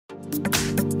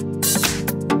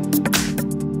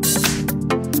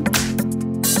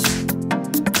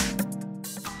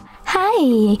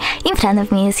Hi! In front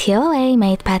of me is Huawei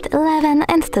MatePad 11,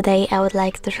 and today I would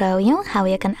like to show you how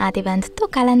you can add event to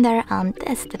calendar on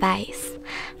this device.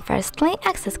 Firstly,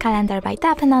 access calendar by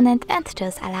tapping on it and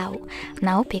choose allow.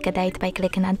 Now pick a date by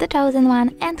clicking on the chosen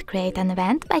one and create an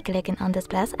event by clicking on this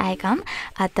plus icon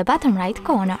at the bottom right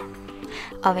corner.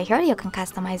 Over here you can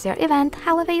customize your event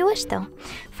however you wish to.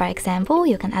 For example,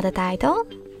 you can add a title,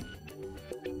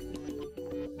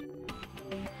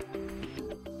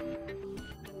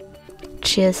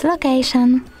 choose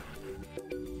location,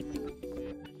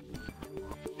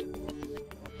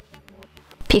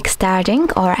 pick starting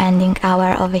or ending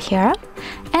hour over here,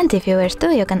 and if you wish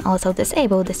to, you can also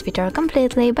disable this feature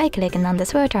completely by clicking on the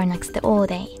switcher next to all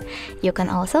day. You can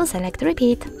also select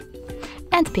repeat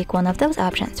and pick one of those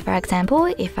options. For example,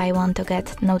 if I want to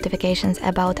get notifications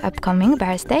about upcoming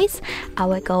birthdays, I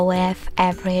will go with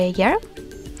every year.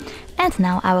 And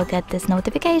now I will get this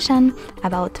notification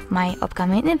about my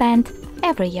upcoming event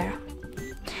every year.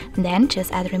 Then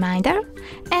choose add reminder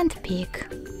and pick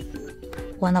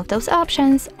one of those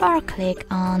options or click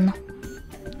on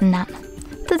none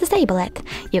to disable it.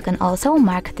 You can also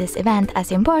mark this event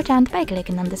as important by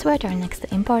clicking on the switcher next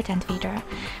to important feature.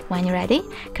 When you're ready,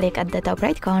 click at the top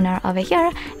right corner over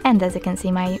here, and as you can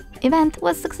see, my event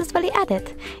was successfully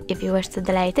added. If you wish to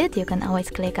delete it, you can always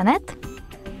click on it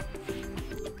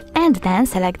and then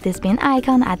select this bin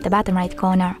icon at the bottom right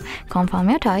corner. Confirm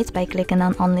your choice by clicking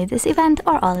on only this event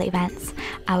or all events.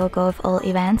 I will go with all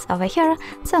events over here,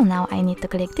 so now I need to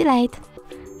click delete.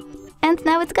 And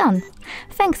now it's gone!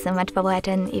 Thanks so much for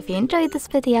watching. If you enjoyed this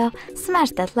video,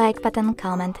 smash that like button,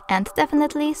 comment and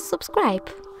definitely subscribe.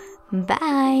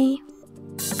 Bye!